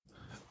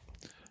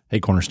Hey,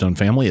 Cornerstone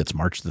family, it's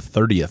March the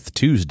 30th,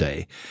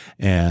 Tuesday,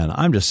 and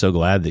I'm just so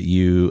glad that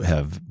you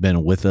have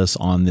been with us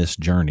on this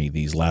journey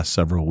these last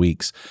several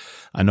weeks.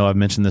 I know I've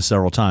mentioned this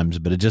several times,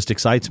 but it just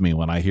excites me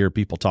when I hear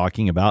people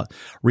talking about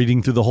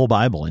reading through the whole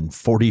Bible in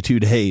 42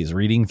 days,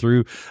 reading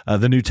through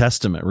the New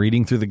Testament,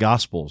 reading through the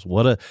Gospels.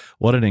 What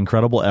an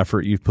incredible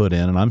effort you've put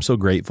in, and I'm so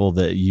grateful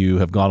that you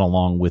have gone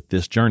along with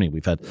this journey.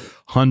 We've had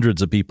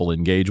hundreds of people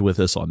engage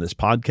with us on this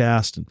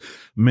podcast, and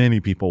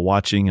many people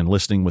watching and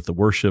listening with the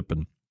worship,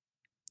 and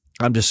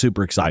I'm just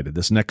super excited.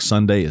 This next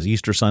Sunday is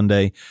Easter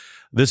Sunday.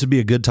 This would be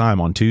a good time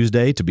on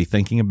Tuesday to be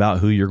thinking about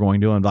who you're going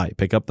to invite.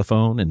 Pick up the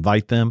phone,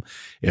 invite them.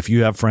 If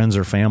you have friends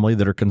or family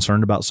that are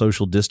concerned about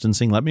social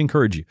distancing, let me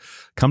encourage you.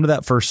 Come to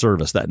that first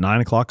service, that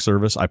 9 o'clock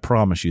service. I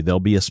promise you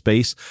there'll be a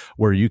space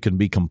where you can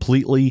be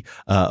completely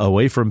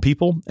away from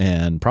people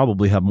and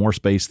probably have more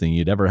space than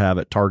you'd ever have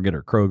at Target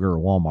or Kroger or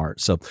Walmart.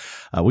 So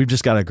we've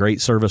just got a great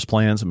service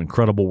plan, some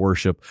incredible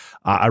worship.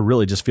 I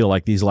really just feel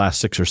like these last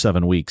 6 or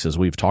 7 weeks, as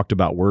we've talked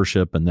about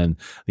worship, and then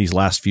these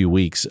last few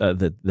weeks,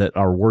 that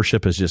our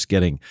worship is just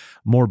getting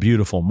more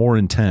beautiful, more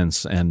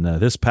intense. And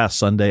this past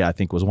Sunday, I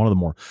think, was one of the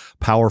more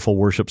powerful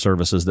worship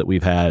services that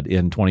we've had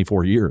in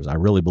 24 years. I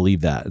really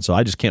believe that. And so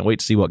I just can't wait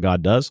to see what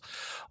God does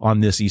on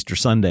this Easter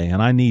Sunday.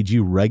 And I need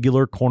you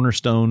regular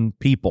Cornerstone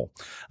people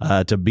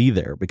to be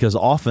there, because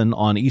often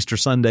on Easter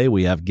Sunday,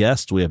 we have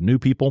guests, we have new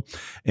people,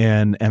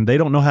 and they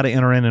don't know how to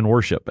enter in and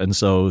worship. And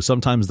so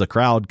sometimes the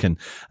crowd can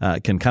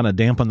kind of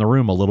dampen the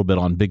room a little bit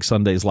on big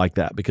Sundays like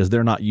that, because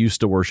they're not used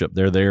to worship.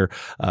 They're there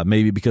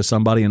maybe because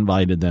somebody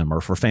invited them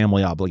or for family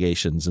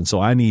obligations. And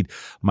so I need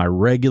my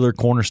regular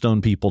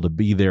Cornerstone people to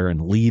be there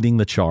and leading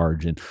the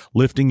charge and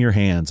lifting your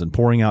hands and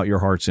pouring out your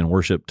hearts in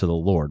worship to the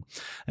Lord.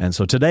 And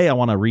so today I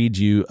want to read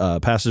you a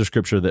passage of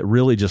scripture that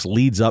really just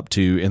leads up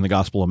to, in the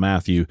Gospel of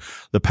Matthew,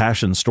 the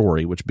Passion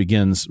story, which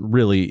begins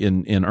really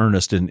in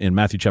earnest in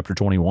Matthew chapter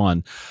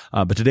 21.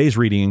 But today's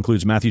reading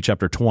includes Matthew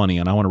chapter 20,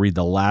 and I want to read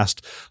the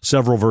last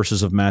several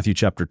verses of Matthew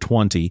chapter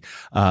 20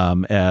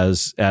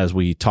 as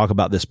we talk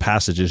about this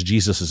passage as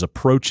Jesus is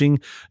approaching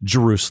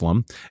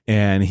Jerusalem.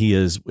 And he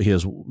is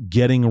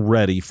getting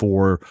ready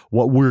for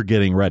what we're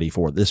getting ready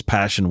for, this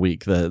Passion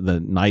Week,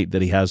 the night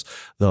that he has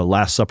the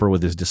Last Supper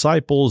with his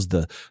disciples,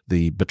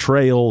 the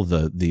betrayal,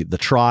 the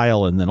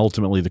trial, and then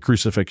ultimately the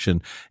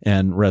crucifixion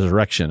and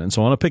resurrection. And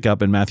so I want to pick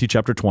up in Matthew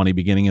chapter 20,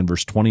 beginning in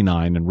verse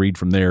 29, and read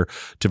from there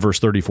to verse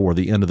 34,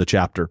 the end of the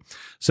chapter. It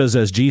says,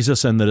 "As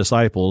Jesus and the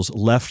disciples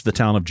left the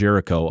town of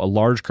Jericho, a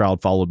large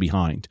crowd followed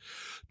behind.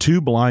 2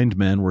 blind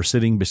men were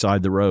sitting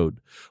beside the road.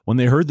 When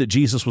they heard that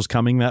Jesus was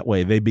coming that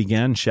way, they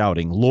began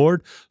shouting,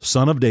 'Lord,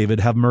 Son of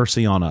David, have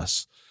mercy on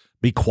us.'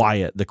 'Be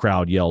quiet,' the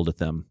crowd yelled at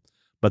them.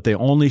 But they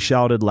only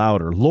shouted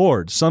louder,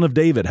 'Lord, Son of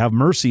David, have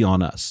mercy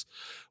on us.'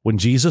 When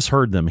Jesus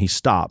heard them, he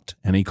stopped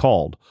and he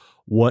called,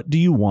 'What do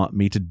you want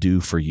me to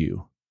do for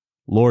you?'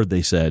 'Lord,'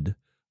 they said,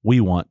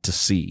 'we want to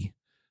see.'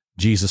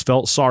 Jesus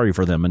felt sorry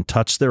for them and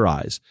touched their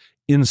eyes.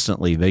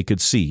 Instantly they could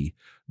see.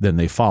 Then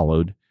they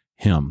followed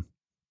him."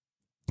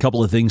 A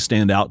couple of things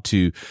stand out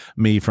to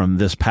me from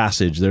this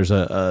passage. There's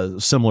a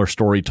similar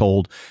story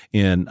told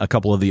in a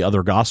couple of the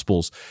other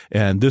Gospels,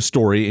 and this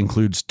story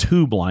includes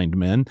 2 blind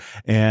men,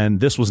 and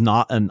this was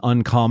not an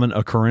uncommon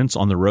occurrence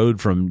on the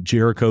road from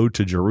Jericho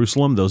to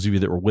Jerusalem. Those of you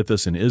that were with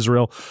us in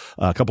Israel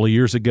a couple of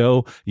years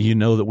ago, you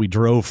know that we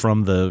drove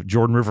from the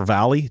Jordan River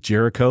Valley,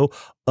 Jericho,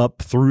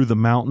 up through the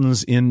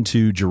mountains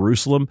into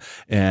Jerusalem,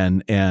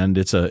 and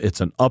it's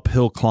an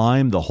uphill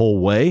climb the whole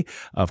way.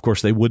 Of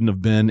course, they wouldn't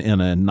have been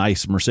in a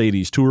nice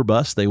Mercedes tour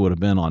bus. They would have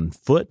been on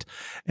foot.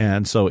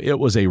 And so it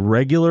was a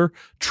regular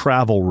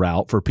travel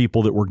route for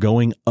people that were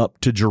going up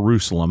to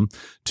Jerusalem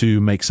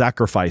to make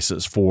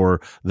sacrifices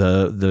for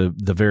the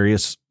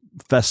various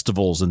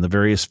festivals and the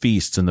various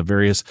feasts and the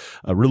various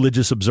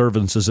religious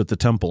observances at the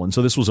temple. And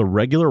so this was a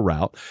regular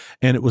route,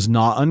 and it was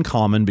not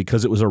uncommon,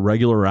 because it was a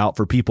regular route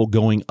for people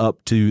going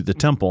up to the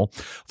temple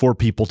for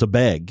people to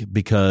beg,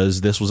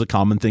 because this was a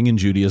common thing in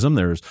Judaism.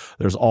 There's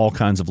all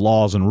kinds of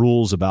laws and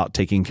rules about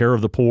taking care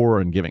of the poor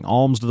and giving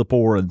alms to the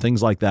poor and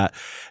things like that.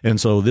 And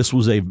so this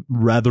was a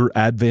rather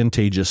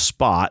advantageous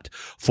spot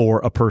for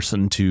a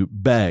person to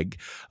beg.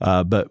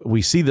 But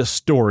we see this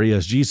story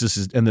as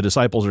Jesus and the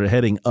disciples are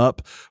heading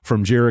up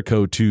from Jericho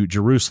to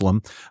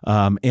Jerusalem.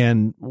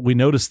 And we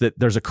notice that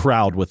there's a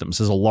crowd with them. It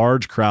says a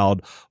large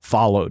crowd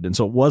followed. And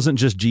so it wasn't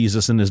just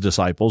Jesus and his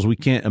disciples. We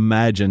can't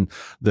imagine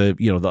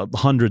the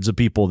hundreds of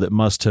people that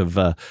must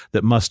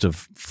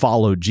have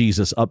followed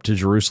Jesus up to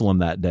Jerusalem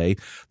that day.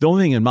 The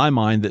only thing in my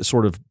mind that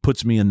sort of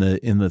puts me in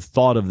the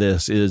thought of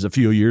this is a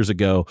few years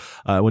ago,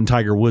 when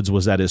Tiger Woods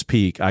was at his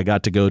peak, I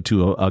got to go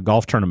to a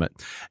golf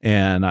tournament,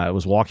 and I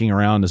was walking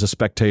around as a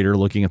spectator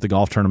looking at the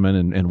golf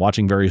tournament and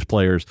watching various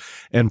players.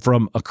 And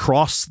from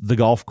across across the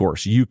golf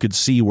course, you could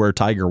see where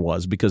Tiger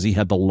was because he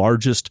had the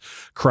largest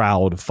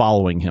crowd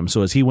following him.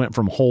 So as he went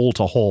from hole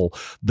to hole,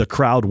 the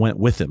crowd went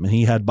with him, and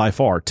he had by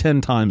far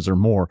 10 times or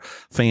more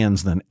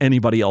fans than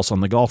anybody else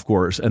on the golf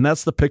course. And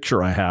that's the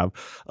picture I have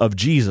of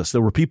Jesus.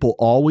 There were people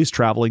always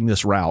traveling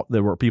this route.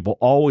 There were people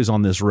always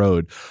on this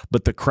road,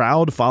 but the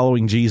crowd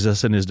following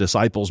Jesus and his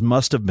disciples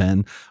must have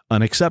been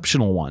an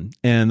exceptional one.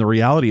 And the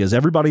reality is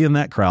everybody in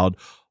that crowd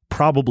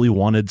probably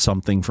wanted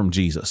something from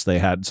Jesus. They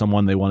had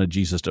someone they wanted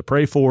Jesus to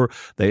pray for.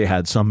 They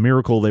had some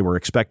miracle they were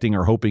expecting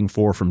or hoping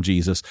for from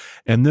Jesus.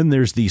 And then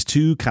there's these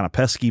two kind of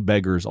pesky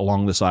beggars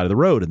along the side of the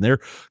road, and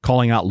they're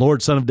calling out,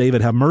 "Lord, Son of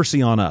David, have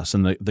mercy on us."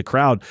 And the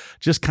crowd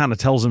just kind of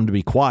tells them to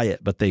be quiet,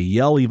 but they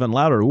yell even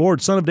louder,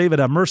 "Lord, Son of David,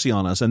 have mercy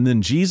on us." And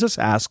then Jesus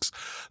asks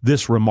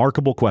this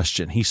remarkable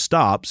question. He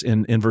stops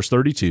in verse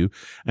 32,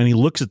 and he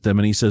looks at them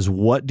and he says,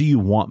 "What do you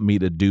want me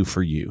to do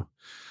for you?"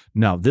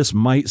 Now, this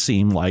might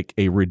seem like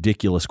a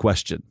ridiculous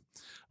question,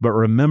 but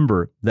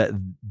remember that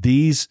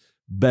these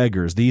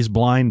beggars, these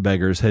blind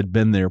beggars, had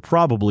been there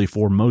probably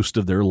for most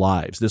of their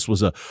lives. This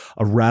was a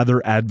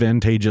rather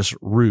advantageous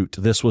route.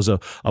 This was a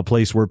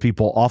place where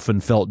people often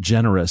felt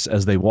generous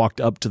as they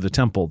walked up to the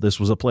temple. This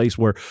was a place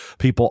where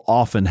people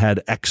often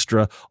had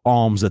extra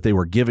alms that they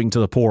were giving to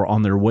the poor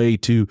on their way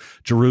to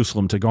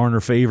Jerusalem to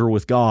garner favor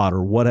with God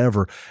or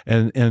whatever.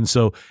 And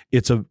so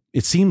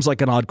it seems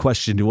like an odd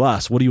question to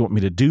us. What do you want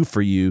me to do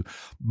for you?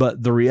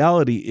 But the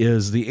reality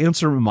is the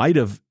answer might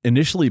have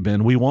initially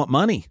been, we want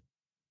money.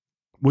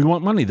 We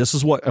want money. This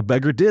is what a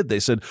beggar did. They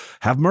said,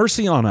 "Have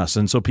mercy on us."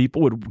 And so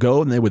people would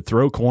go and they would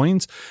throw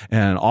coins,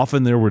 and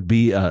often there would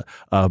be a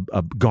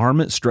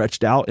garment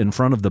stretched out in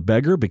front of the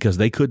beggar because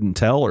they couldn't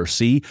tell or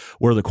see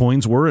where the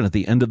coins were. And at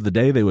the end of the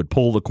day, they would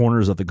pull the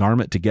corners of the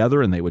garment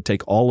together and they would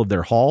take all of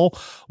their haul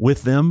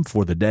with them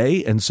for the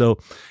day. And so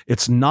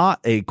it's not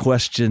a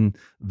question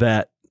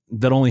that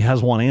only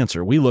has one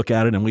answer. We look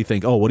at it and we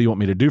think, "Oh, what do you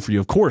want me to do for you?"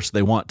 Of course,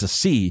 they want to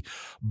see,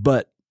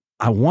 but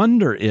I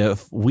wonder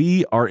if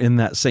we are in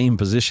that same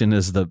position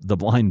as the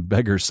blind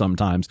beggars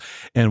sometimes,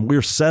 and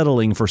we're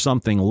settling for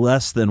something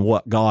less than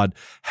what God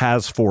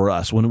has for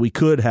us. When we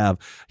could have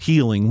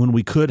healing, when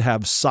we could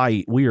have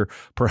sight, we are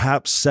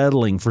perhaps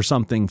settling for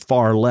something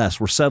far less.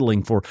 We're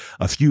settling for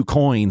a few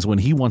coins when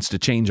he wants to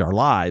change our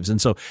lives. And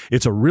so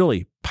it's a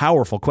really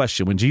powerful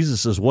question when Jesus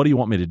says, "What do you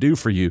want me to do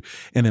for you?"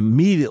 And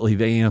immediately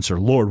they answer,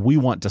 "Lord, we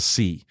want to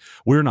see.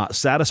 We're not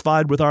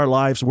satisfied with our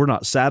lives. We're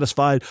not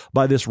satisfied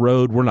by this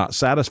road. We're not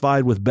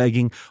satisfied with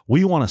begging.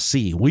 We want to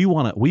see. We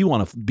want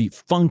to be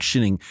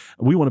functioning.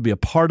 We want to be a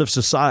part of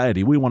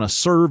society. We want to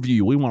serve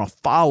you. We want to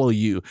follow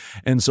you.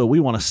 And so we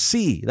want to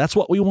see. That's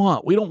what we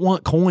want. We don't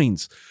want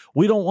coins.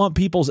 We don't want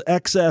people's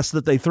excess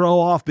that they throw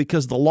off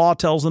because the law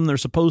tells them they're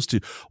supposed to.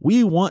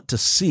 We want to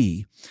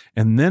see."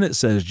 And then it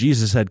says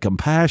Jesus had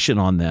compassion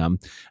on them,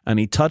 and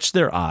he touched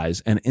their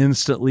eyes, and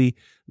instantly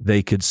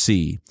they could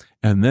see.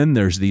 And then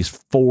there's these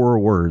 4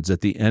 words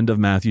at the end of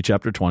Matthew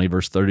chapter 20,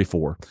 verse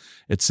 34.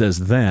 It says,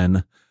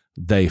 "Then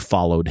they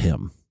followed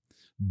him."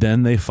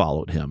 Then they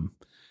followed him.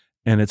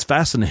 And it's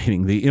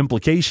fascinating. The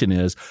implication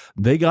is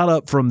they got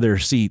up from their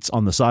seats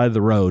on the side of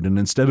the road, and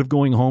instead of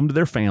going home to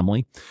their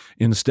family,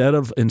 instead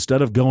of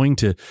going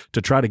to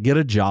try to get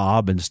a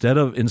job, instead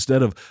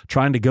of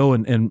trying to go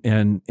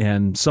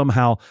and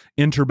somehow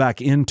enter back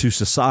into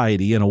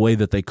society in a way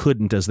that they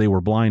couldn't as they were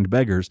blind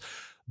beggars,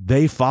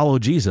 they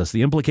followed Jesus.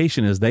 The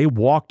implication is they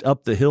walked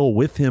up the hill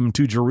with him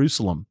to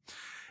Jerusalem.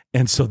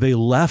 And so they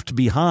left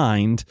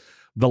behind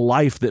the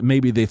life that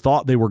maybe they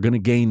thought they were going to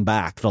gain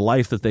back, the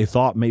life that they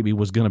thought maybe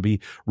was going to be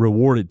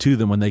rewarded to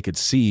them when they could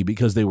see,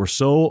 because they were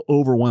so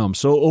overwhelmed,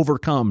 so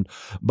overcome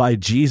by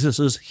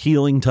Jesus's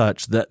healing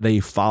touch that they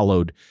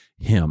followed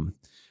him.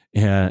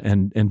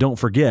 And don't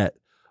forget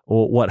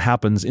what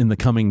happens in the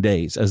coming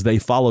days as they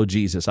follow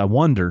Jesus. I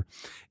wonder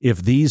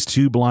if these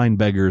 2 blind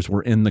beggars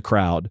were in the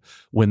crowd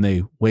when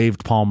they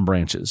waved palm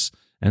branches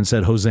and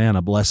said,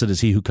 "Hosanna, blessed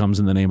is he who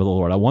comes in the name of the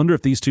Lord." I wonder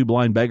if these 2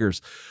 blind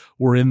beggars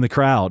were in the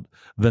crowd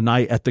the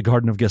night at the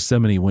Garden of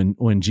Gethsemane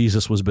when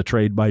Jesus was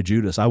betrayed by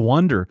Judas. I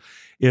wonder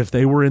if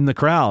they were in the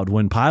crowd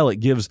when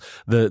Pilate gives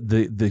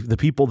the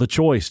people the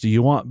choice. Do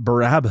you want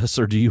Barabbas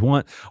or do you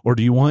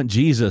want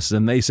Jesus?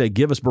 And they say,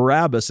 "Give us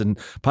Barabbas." And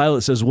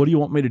Pilate says, "What do you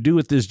want me to do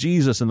with this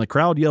Jesus?" And the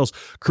crowd yells,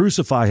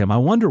 "Crucify him." I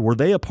wonder, were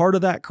they a part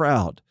of that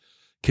crowd?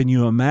 Can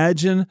you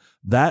imagine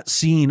that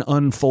scene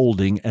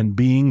unfolding and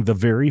being the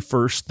very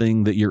first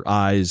thing that your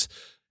eyes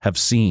have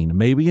seen,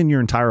 maybe in your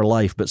entire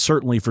life, but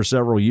certainly for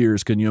several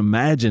years? Can you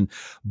imagine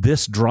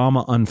this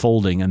drama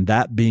unfolding and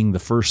that being the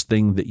first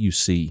thing that you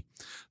see?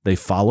 They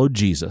followed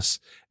Jesus.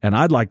 And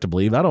I'd like to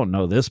believe, I don't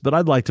know this, but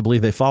I'd like to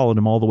believe they followed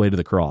him all the way to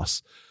the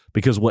cross,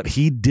 because what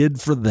he did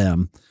for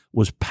them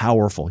was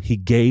powerful. He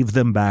gave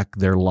them back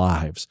their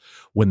lives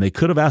when they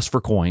could have asked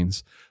for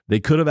coins. They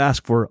could have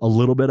asked for a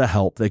little bit of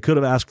help. They could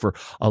have asked for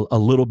a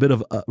little bit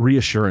of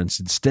reassurance.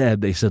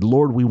 Instead, they said,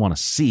 "Lord, we want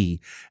to see."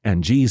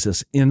 And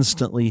Jesus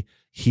instantly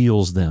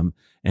heals them.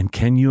 And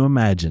can you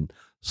imagine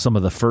some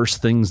of the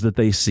first things that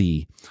they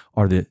see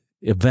are the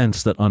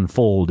events that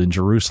unfold in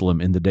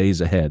Jerusalem in the days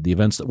ahead, the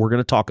events that we're going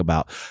to talk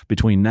about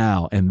between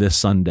now and this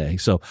Sunday.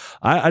 So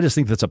I just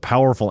think that's a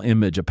powerful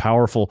image, a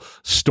powerful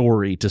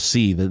story to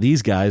see that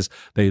these guys,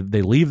 they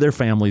leave their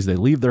families, they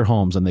leave their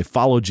homes, and they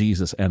follow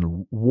Jesus.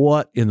 And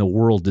what in the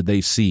world did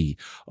they see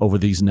over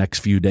these next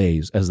few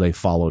days as they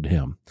followed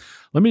him?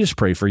 Let me just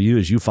pray for you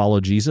as you follow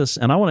Jesus.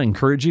 And I want to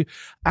encourage you,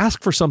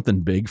 ask for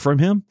something big from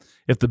him.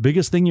 If the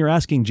biggest thing you're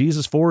asking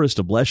Jesus for is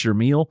to bless your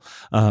meal,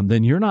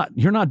 then you're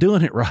not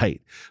doing it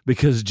right,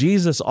 because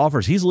Jesus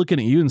offers, he's looking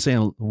at you and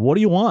saying, what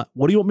do you want?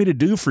 What do you want me to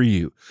do for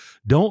you?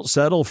 Don't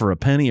settle for a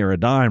penny or a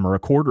dime or a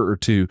quarter or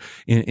two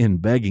in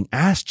begging.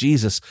 Ask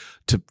Jesus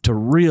to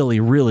really,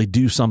 really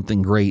do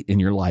something great in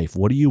your life.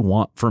 What do you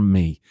want from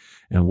me?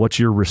 And what's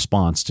your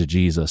response to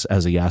Jesus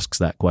as he asks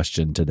that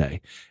question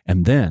today?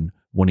 And then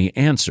when he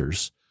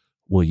answers,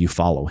 will you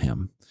follow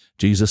him?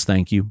 Jesus,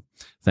 thank you.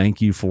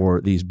 Thank you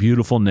for these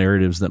beautiful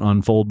narratives that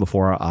unfold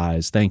before our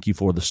eyes. Thank you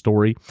for the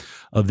story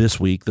of this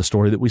week, the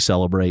story that we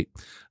celebrate,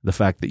 the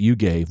fact that you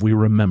gave. We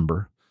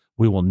remember.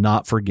 We will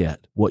not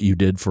forget what you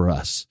did for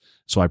us.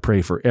 So I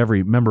pray for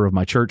every member of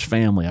my church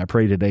family. I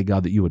pray today,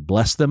 God, that you would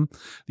bless them, that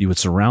you would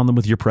surround them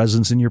with your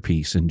presence and your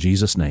peace. In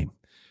Jesus' name,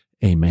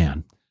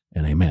 amen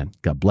and amen.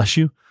 God bless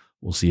you.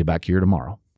 We'll see you back here tomorrow.